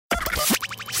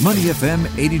Money FM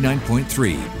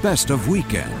 89.3, best of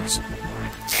weekends.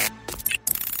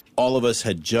 All of us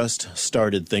had just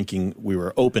started thinking we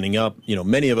were opening up. You know,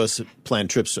 many of us planned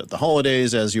trips at the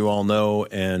holidays, as you all know,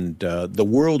 and the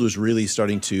world was really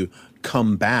starting to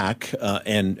come back,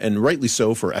 and rightly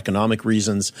so, for economic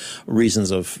reasons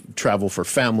of travel for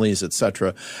families,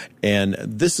 etc. And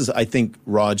this is, I think,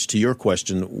 Raj, to your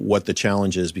question, what the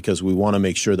challenge is, because we want to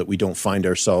make sure that we don't find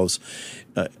ourselves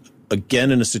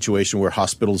again in a situation where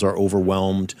hospitals are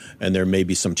overwhelmed and there may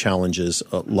be some challenges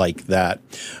like that.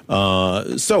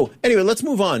 So anyway, let's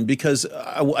move on, because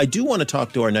I do want to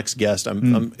talk to our next guest.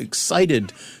 I'm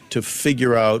excited to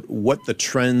figure out what the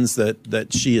trends that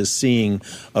she is seeing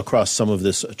across some of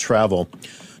this travel.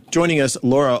 Joining us,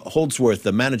 Laura Holdsworth,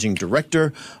 the Managing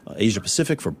Director, Asia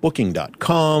Pacific for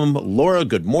Booking.com. Laura,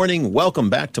 good morning. Welcome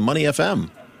back to Money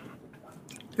FM.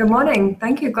 Good morning.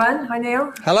 Thank you, Glenn. Hi,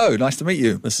 Neil. Hello. Nice to meet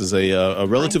you. This is a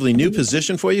relatively new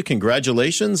position for you.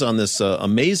 Congratulations on this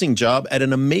amazing job at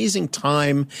an amazing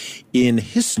time in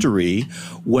history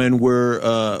when we're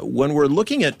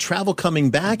looking at travel coming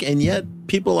back, and yet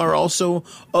people are also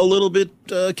a little bit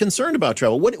concerned about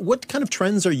travel. What kind of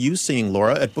trends are you seeing,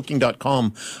 Laura, at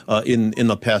Booking.com in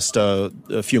the past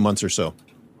few months or so?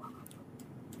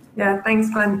 Yeah, thanks,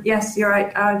 Glenn. Yes, you're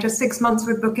right. Just 6 months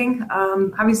with Booking,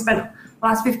 having spent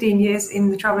last 15 years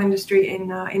in the travel industry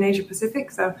in Asia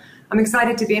Pacific. So I'm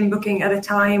excited to be in Booking at a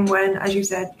time when, as you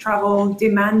said, travel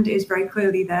demand is very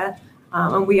clearly there.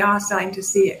 And we are starting to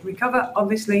see it recover.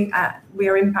 Obviously, we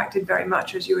are impacted very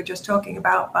much, as you were just talking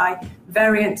about, by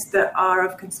variants that are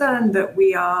of concern that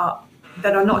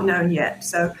are not known yet.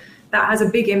 So that has a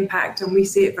big impact, and we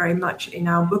see it very much in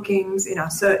our bookings, in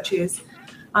our searches.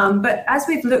 But as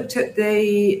we've looked at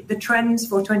the trends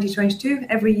for 2022,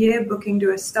 every year Booking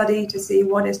do a study to see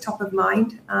what is top of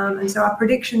mind. And so our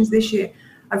predictions this year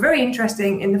are very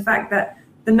interesting in the fact that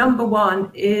the number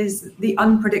one is the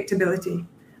unpredictability,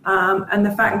 and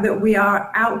the fact that we are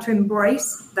out to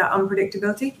embrace that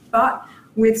unpredictability, but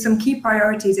with some key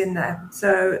priorities in there.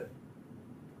 So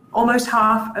almost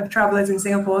half of travelers in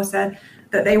Singapore said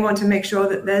that they want to make sure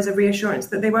that there's a reassurance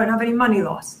that they won't have any money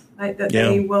loss, right? That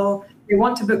they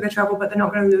want to book their travel, but they're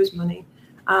not going to lose money.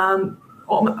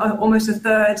 Almost a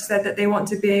third said that they want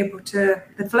to be able to,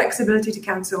 the flexibility to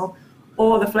cancel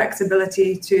or the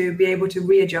flexibility to be able to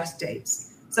readjust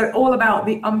dates. So all about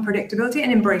the unpredictability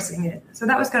and embracing it. So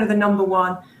that was kind of the number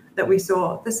one that we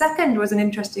saw. The second was an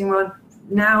interesting one,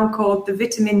 now called the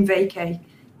vitamin vacay.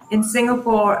 In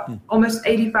Singapore, almost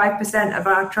 85% of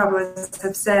our travelers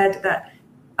have said that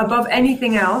above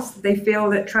anything else, they feel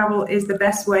that travel is the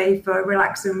best way for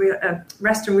rest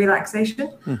and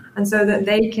relaxation, and so that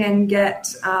they can get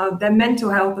their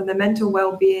mental health and their mental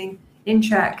well-being in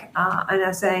check, and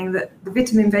are saying that the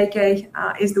vitamin vacay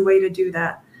is the way to do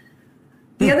that.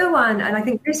 The other one, and I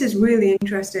think this is really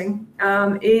interesting,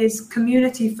 is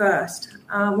community first,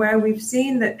 where we've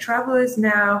seen that travelers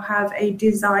now have a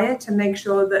desire to make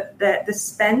sure that the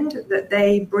spend that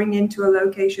they bring into a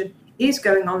location is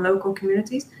going on local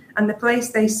communities, and the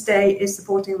place they stay is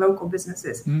supporting local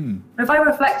businesses. If I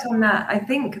reflect on that, I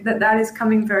think that is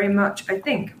coming very much,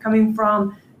 coming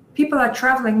from people are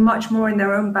traveling much more in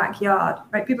their own backyard,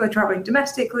 right? People are traveling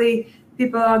domestically,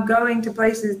 people are going to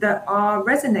places that are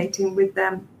resonating with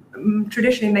them,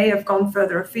 traditionally may have gone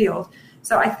further afield.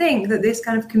 So I think that this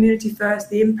kind of community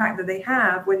first, the impact that they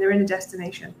have when they're in a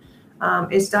destination,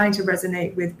 is starting to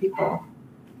resonate with people.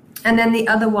 And then the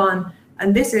other one,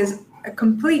 and this is a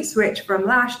complete switch from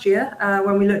last year,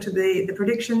 when we looked at the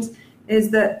predictions,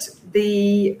 is that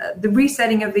the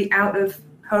resetting of the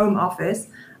out-of-home office.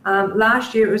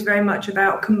 Last year, it was very much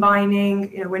about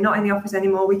combining, we're not in the office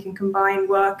anymore, we can combine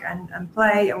work and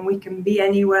play, and we can be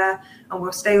anywhere, and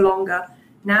we'll stay longer.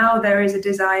 Now there is a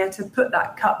desire to put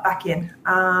that cut back in,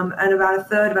 and about a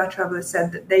third of our travelers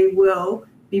said that they will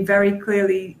be very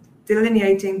clearly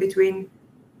delineating between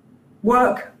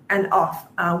work and off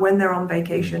when they're on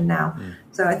vacation now.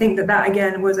 So I think that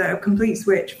again was a complete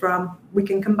switch from we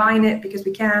can combine it because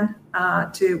we can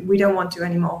to we don't want to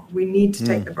anymore. We need to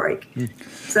take the break.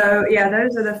 So yeah,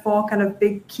 those are the four kind of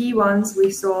big key ones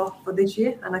we saw for this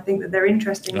year, and I think that they're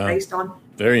interesting based on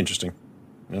very interesting.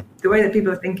 Yeah. The way that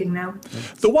people are thinking now.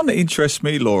 The one that interests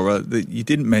me, Laura, that you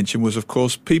didn't mention was, of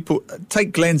course, people,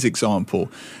 take Glenn's example,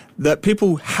 that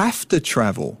people have to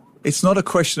travel. It's not a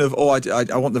question of,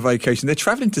 I want the vacation. They're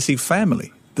traveling to see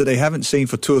family. that they haven't seen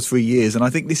for 2 or 3 years. And I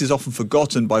think this is often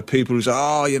forgotten by people who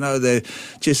say, they're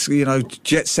just,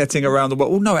 jet setting around the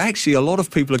world. Well, no, actually, a lot of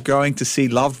people are going to see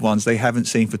loved ones they haven't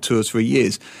seen for 2 or 3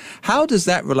 years. How does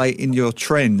that relate in your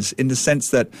trends, in the sense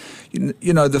that,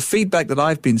 the feedback that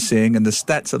I've been seeing and the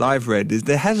stats that I've read is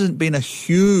there hasn't been a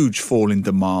huge fall in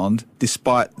demand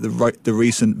despite the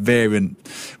recent variant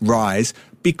rise,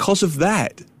 because of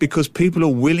that, because people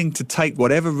are willing to take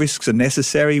whatever risks are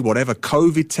necessary, whatever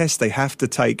COVID tests they have to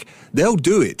take, they'll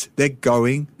do it. They're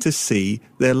going to see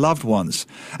their loved ones.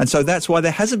 And so that's why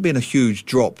there hasn't been a huge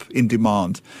drop in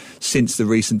demand since the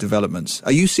recent developments.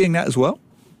 Are you seeing that as well?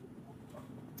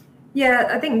 Yeah,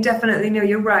 I think definitely, Neil,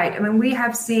 you're right. I mean, we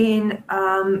have seen,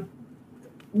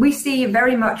 we see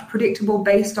very much predictable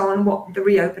based on what the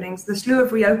reopenings, the slew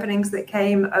of reopenings that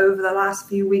came over the last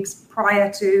few weeks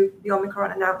prior to the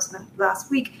Omicron announcement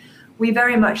last week. We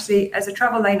very much see as a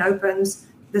travel lane opens,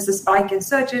 there's a spike in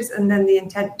searches and then the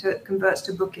intent converts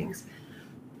to bookings.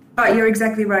 But you're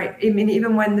exactly right. I mean,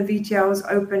 even when the VTLs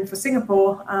opened for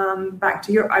Singapore, back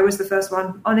to Europe, I was the first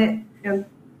one on it,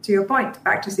 to your point,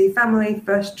 back to see family,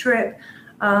 first trip.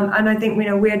 And I think,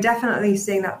 we are definitely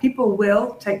seeing that people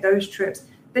will take those trips.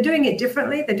 They're doing it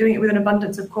differently. They're doing it with an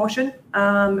abundance of caution.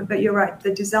 But you're right.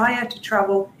 The desire to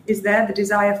travel is there. The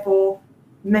desire for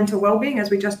mental well-being, as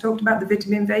we just talked about, the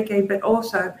vitamin vacay, but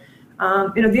also,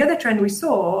 the other trend we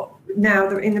saw now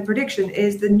in the prediction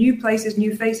is the new places,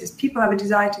 new faces. People have a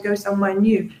desire to go somewhere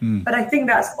new. But I think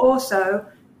that's also,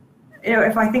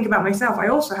 if I think about myself, I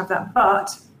also have that. But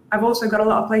I've also got a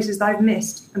lot of places that I've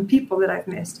missed and people that I've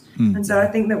missed. And so I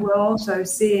think that we're also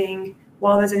seeing,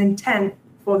 while there's an intent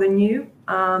for the new,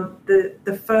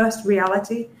 the first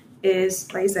reality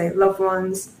is, like you say, loved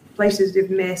ones, places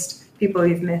you've missed, people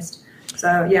you've missed.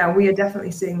 So yeah, we are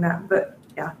definitely seeing that. But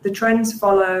yeah, the trends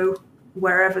follow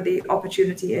wherever the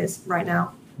opportunity is right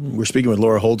now. We're speaking with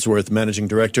Laura Holdsworth, Managing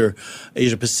Director,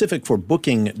 Asia Pacific for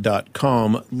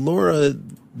Booking.com. Laura,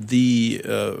 the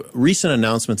recent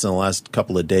announcements in the last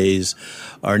couple of days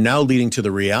are now leading to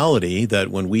the reality that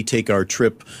when we take our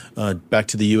trip back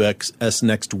to the U.S.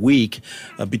 next week,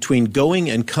 between going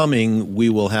and coming, we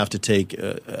will have to take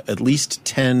at least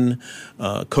 10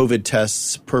 COVID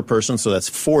tests per person. So that's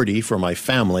 40 for my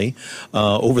family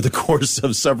over the course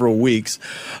of several weeks.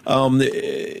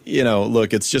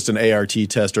 Look, it's just an ART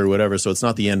test or whatever, so it's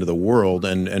not the end of the world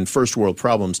and first world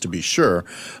problems, to be sure.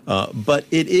 But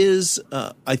it is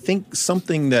I think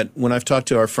something that when I've talked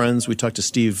to our friends, we talked to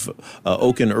Steve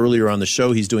Oken earlier on the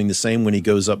show, he's doing the same when he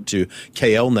goes up to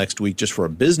KL next week just for a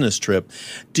business trip.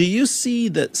 Do you see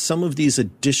that some of these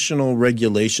additional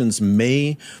regulations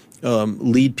may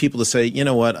lead people to say, you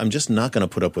know what, I'm just not going to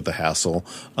put up with the hassle.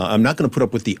 I'm not going to put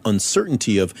up with the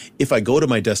uncertainty of if I go to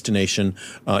my destination,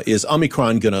 is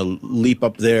Omicron going to leap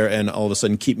up there and all of a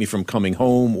sudden keep me from coming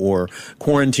home or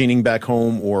quarantining back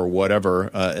home or whatever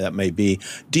that may be.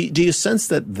 Do you sense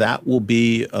that will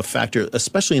be a factor,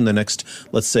 especially in the next,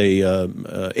 let's say,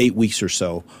 8 weeks or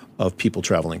so of people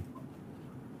traveling?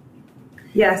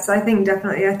 Yes, I think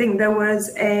definitely. I think there was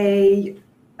a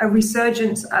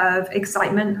resurgence of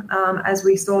excitement as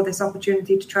we saw this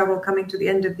opportunity to travel coming to the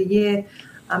end of the year.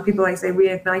 People, like I say,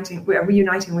 reuniting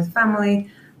with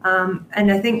family.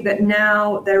 And I think that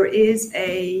now there is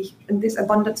this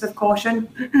abundance of caution.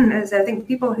 As I think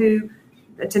people who,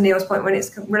 to Neil's point, when it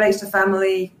relates to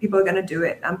family, people are going to do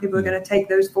it. And people are going to take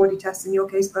those 40 tests, in your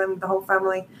case, Glenn, with the whole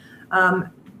family.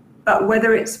 But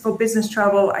whether it's for business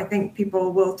travel, I think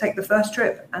people will take the first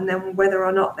trip, and then whether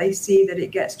or not they see that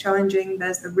it gets challenging,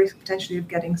 there's the risk potentially of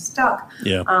getting stuck.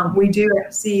 Yeah. We do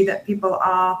see that people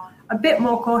are a bit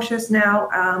more cautious now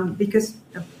because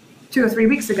 2 or 3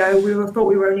 weeks ago, we thought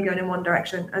we were only going in one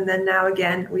direction. And then now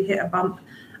again, we hit a bump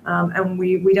and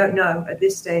we don't know at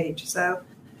this stage. So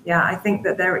yeah, I think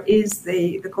that there is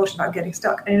the caution about getting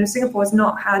stuck. And Singapore has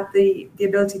not had the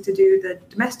ability to do the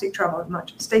domestic travel as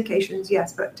much. Staycations,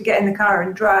 yes, but to get in the car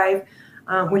and drive,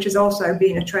 which has also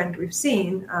been a trend we've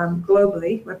seen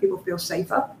globally, where people feel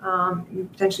safer,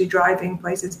 potentially driving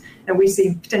places. And we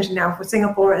see potentially now for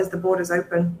Singapore, as the borders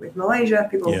open with Malaysia,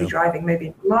 people will be driving maybe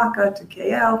in Malacca to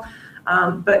KL.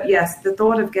 But yes, the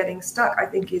thought of getting stuck, I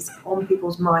think, is on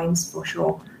people's minds for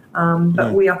sure.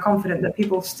 But we are confident that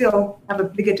people still have a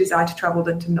bigger desire to travel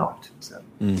than to not. So.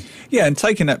 Yeah, and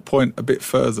taking that point a bit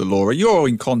further, Laura, you're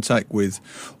in contact with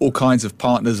all kinds of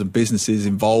partners and businesses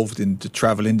involved in the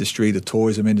travel industry, the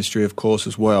tourism industry, of course,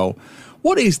 as well.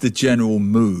 What is the general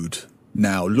mood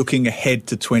now, looking ahead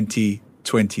to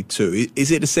 2022?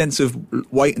 Is it a sense of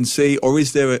wait and see, or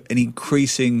is there an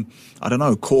increasing,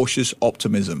 cautious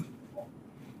optimism?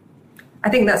 I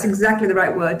think that's exactly the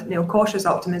right word, cautious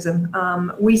optimism.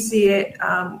 We see it,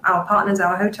 our partners,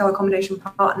 our hotel accommodation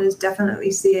partners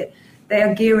definitely see it. They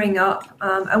are gearing up,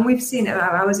 and we've seen it.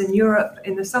 I was in Europe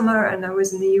in the summer and I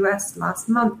was in the US last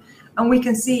month, and we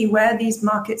can see where these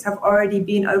markets have already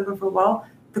been open for a while.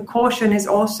 The caution is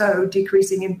also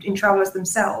decreasing in travelers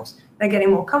themselves. They're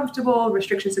getting more comfortable,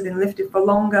 restrictions have been lifted for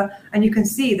longer, and you can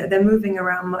see that they're moving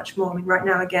around much more. I mean, right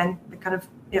now, again, they're kind of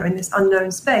in this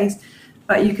unknown space,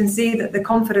 but you can see that the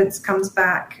confidence comes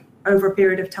back over a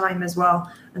period of time as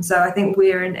well. And so I think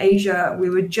we're in Asia, we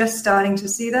were just starting to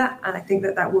see that, and I think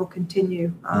that will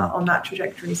continue on that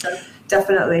trajectory. So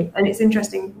definitely. And it's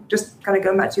interesting, just kind of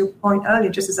going back to your point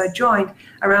earlier, just as I joined,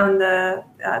 around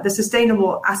the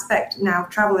sustainable aspect now.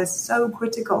 Travel is so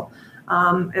critical.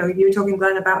 You were talking,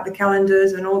 Glenn, about the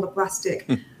calendars and all the plastic.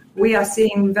 We are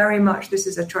seeing very much this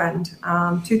is a trend.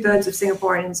 2/3 of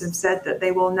Singaporeans have said that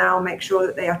they will now make sure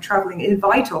that they are traveling. It's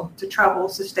vital to travel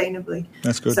sustainably.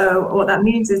 That's good. So what that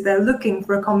means is they're looking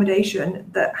for accommodation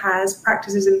that has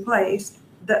practices in place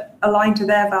that align to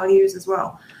their values as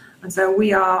well. And so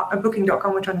we are at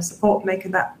Booking.com. We're trying to support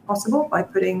making that possible by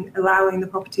allowing the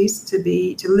properties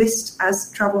to list as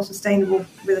travel sustainable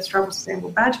with a travel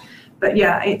sustainable badge. But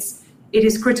yeah, it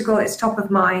is critical, it's top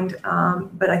of mind,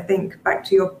 but I think back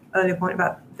to your earlier point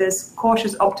about there's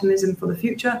cautious optimism for the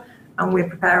future, and we're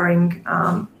preparing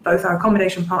both our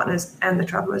accommodation partners and the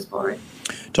travelers for it.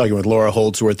 Talking with Laura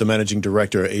Holdsworth, the Managing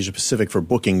Director of Asia Pacific for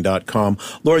Booking.com.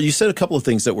 Laura, you said a couple of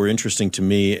things that were interesting to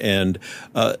me, and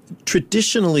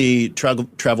traditionally travel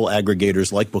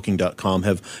aggregators like Booking.com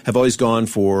have always gone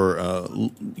for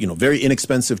very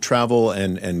inexpensive travel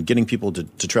and getting people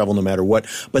to travel no matter what.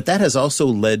 But that has also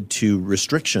led to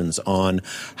restrictions on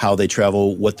how they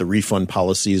travel, what the refund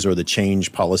policies or the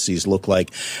change policies look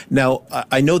like. Now,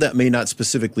 I know that may not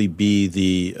specifically be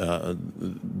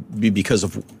be because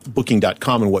of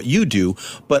Booking.com and what you do,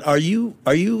 but are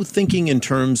you thinking in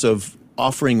terms of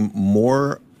offering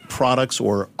more products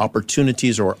or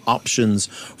opportunities or options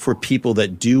for people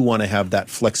that do want to have that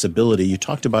flexibility? You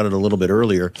talked about it a little bit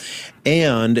earlier.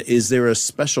 And is there a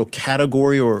special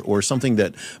category or something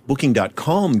that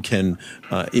Booking.com can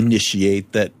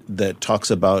initiate that talks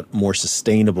about more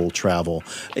sustainable travel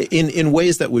in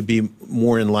ways that would be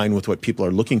more in line with what people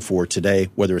are looking for today,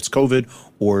 whether it's COVID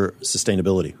or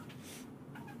sustainability?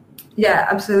 Yeah,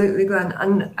 absolutely, Glenn.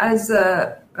 And as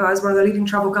one of the leading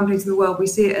travel companies in the world, we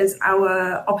see it as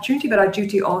our opportunity, but our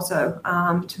duty also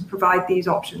to provide these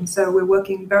options. So we're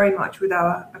working very much with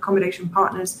our accommodation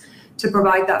partners to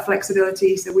provide that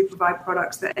flexibility. So we provide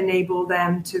products that enable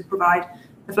them to provide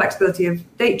the flexibility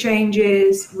of date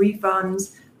changes,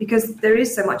 refunds, because there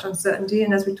is so much uncertainty.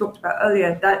 And as we talked about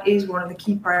earlier, that is one of the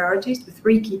key priorities, the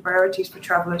 3 key priorities for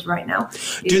travelers right now.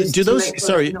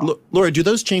 Laura, do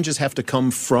those changes have to come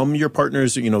from your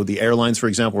partners, the airlines, for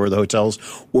example, or the hotels,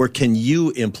 or can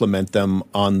you implement them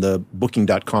on the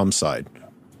Booking.com side?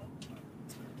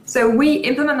 So we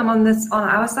implement them on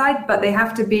our side, but they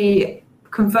have to be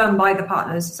confirmed by the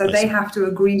partners, so they have to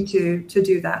agree to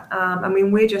do that.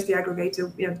 We're just the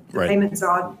aggregator. The right. Payments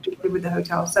are directly with the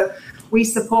hotel, so we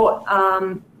support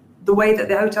the way that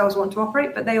the hotels want to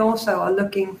operate. But they also are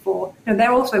looking for.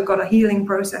 They're also got a healing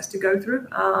process to go through.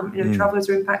 Travelers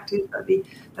are impacted, but the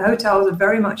hotels are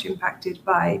very much impacted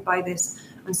by this.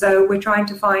 And so we're trying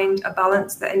to find a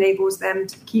balance that enables them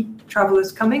to keep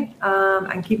travelers coming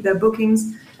and keep their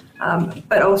bookings.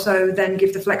 But also then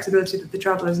give the flexibility that the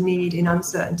travelers need in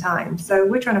uncertain times. So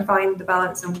we're trying to find the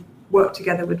balance and work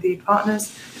together with the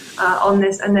partners on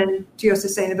this. And then to your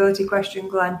sustainability question,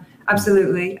 Glenn,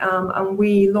 absolutely. And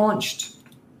we launched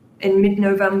in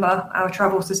mid-November our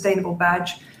Travel Sustainable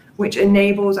Badge, which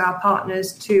enables our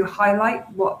partners to highlight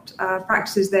what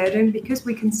practices they're doing, because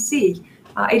we can see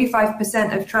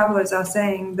 85% of travelers are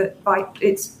saying that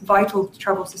it's vital to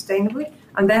travel sustainably.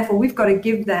 And therefore, we've got to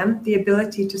give them the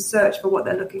ability to search for what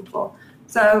they're looking for.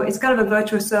 So it's kind of a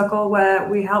virtuous circle where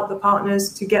we help the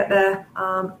partners to get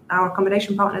our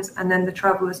accommodation partners, and then the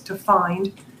travelers to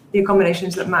find the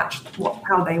accommodations that match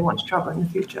how they want to travel in the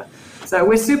future. So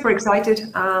we're super excited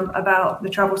about the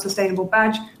Travel Sustainable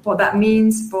Badge, what that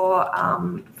means for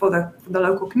the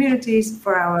local communities,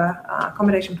 for our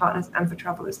accommodation partners, and for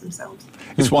travelers themselves.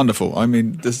 It's wonderful. I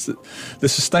mean, the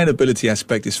sustainability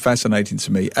aspect is fascinating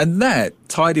to me. And that,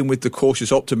 tied in with the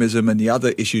cautious optimism and the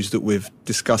other issues that we've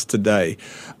discussed today,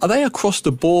 are they across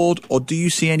the board, or do you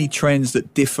see any trends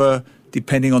that differ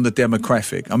depending on the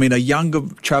demographic? I mean, are younger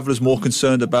travellers more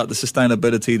concerned about the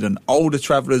sustainability than older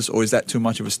travellers, or is that too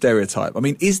much of a stereotype? I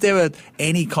mean, is there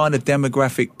any kind of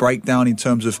demographic breakdown in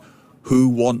terms of who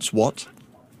wants what?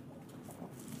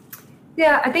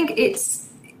 Yeah, I think it's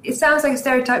it sounds like a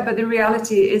stereotype, but the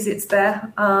reality is it's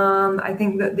there. I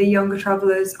think that the younger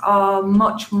travelers are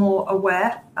much more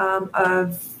aware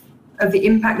of the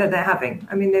impact that they're having.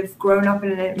 I mean, they've grown up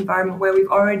in an environment where we've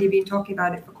already been talking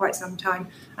about it for quite some time.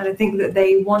 And I think that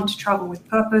they want to travel with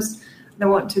purpose. They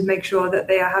want to make sure that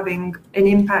they are having an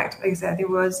impact. Like I said, I think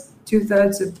it was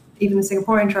 2/3 of even the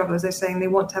Singaporean travelers are saying they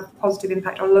want to have a positive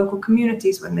impact on local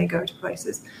communities when they go to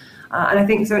places. And I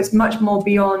think so it's much more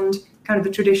beyond kind of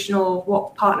the traditional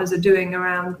what partners are doing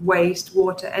around waste,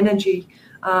 water, energy.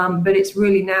 But it's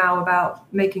really now about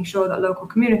making sure that local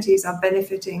communities are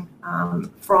benefiting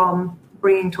from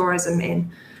bringing tourism in.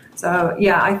 So,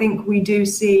 yeah, I think we do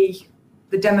see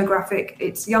the demographic,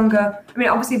 it's younger. I mean,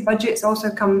 obviously budgets also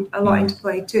come a lot into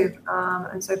play too.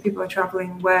 And so people are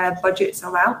traveling where budgets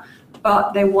allow,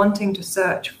 but they're wanting to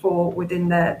search for within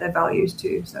their values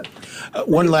too. So,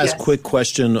 one last quick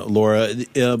question, Laura.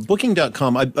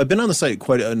 Booking.com, I've been on the site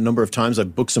quite a number of times.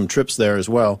 I've booked some trips there as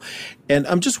well. And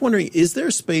I'm just wondering, is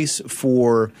there space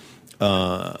for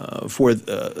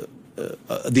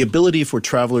the ability for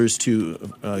travelers to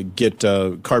get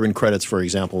carbon credits, for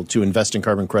example, to invest in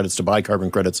carbon credits, to buy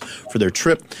carbon credits for their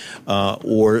trip,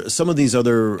 or some of these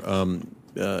other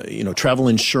travel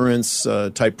insurance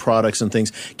type products and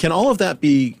things? Can all of that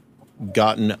be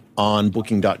gotten on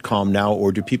Booking.com now,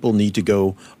 or do people need to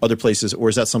go other places, or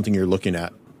is that something you're looking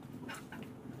at?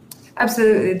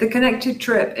 Absolutely. The connected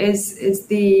trip is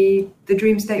the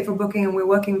dream state for Booking, and we're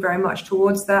working very much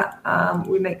towards that.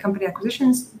 We make company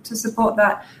acquisitions to support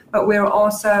that, but we're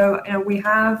also, we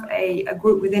have a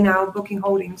group within our Booking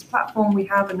Holdings platform. We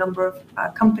have a number of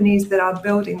companies that are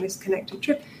building this connected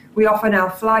trip. We offer now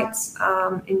flights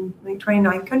in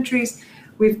 29 countries.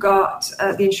 We've got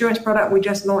the insurance product we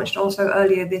just launched also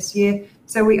earlier this year.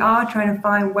 So we are trying to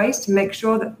find ways to make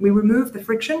sure that we remove the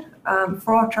friction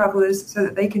for our travelers so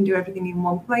that they can do everything in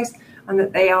one place and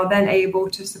that they are then able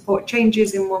to support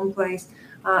changes in one place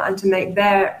and to make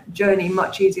their journey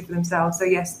much easier for themselves. So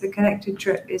yes, the connected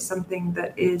trip is something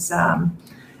that is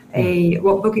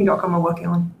what Booking.com are working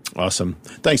on. Awesome.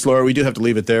 Thanks, Laura. We do have to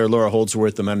leave it there. Laura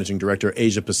Holdsworth, the Managing Director,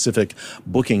 Asia Pacific,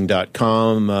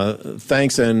 Booking.com.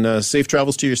 Thanks, and safe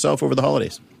travels to yourself over the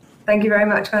holidays. Thank you very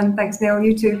much, Glenn. Thanks, Neil.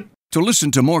 You too. To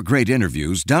listen to more great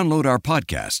interviews, download our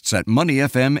podcasts at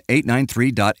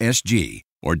moneyfm893.sg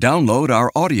or download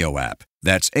our audio app.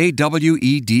 That's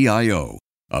AWEDIO.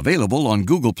 Available on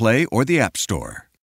Google Play or the App Store.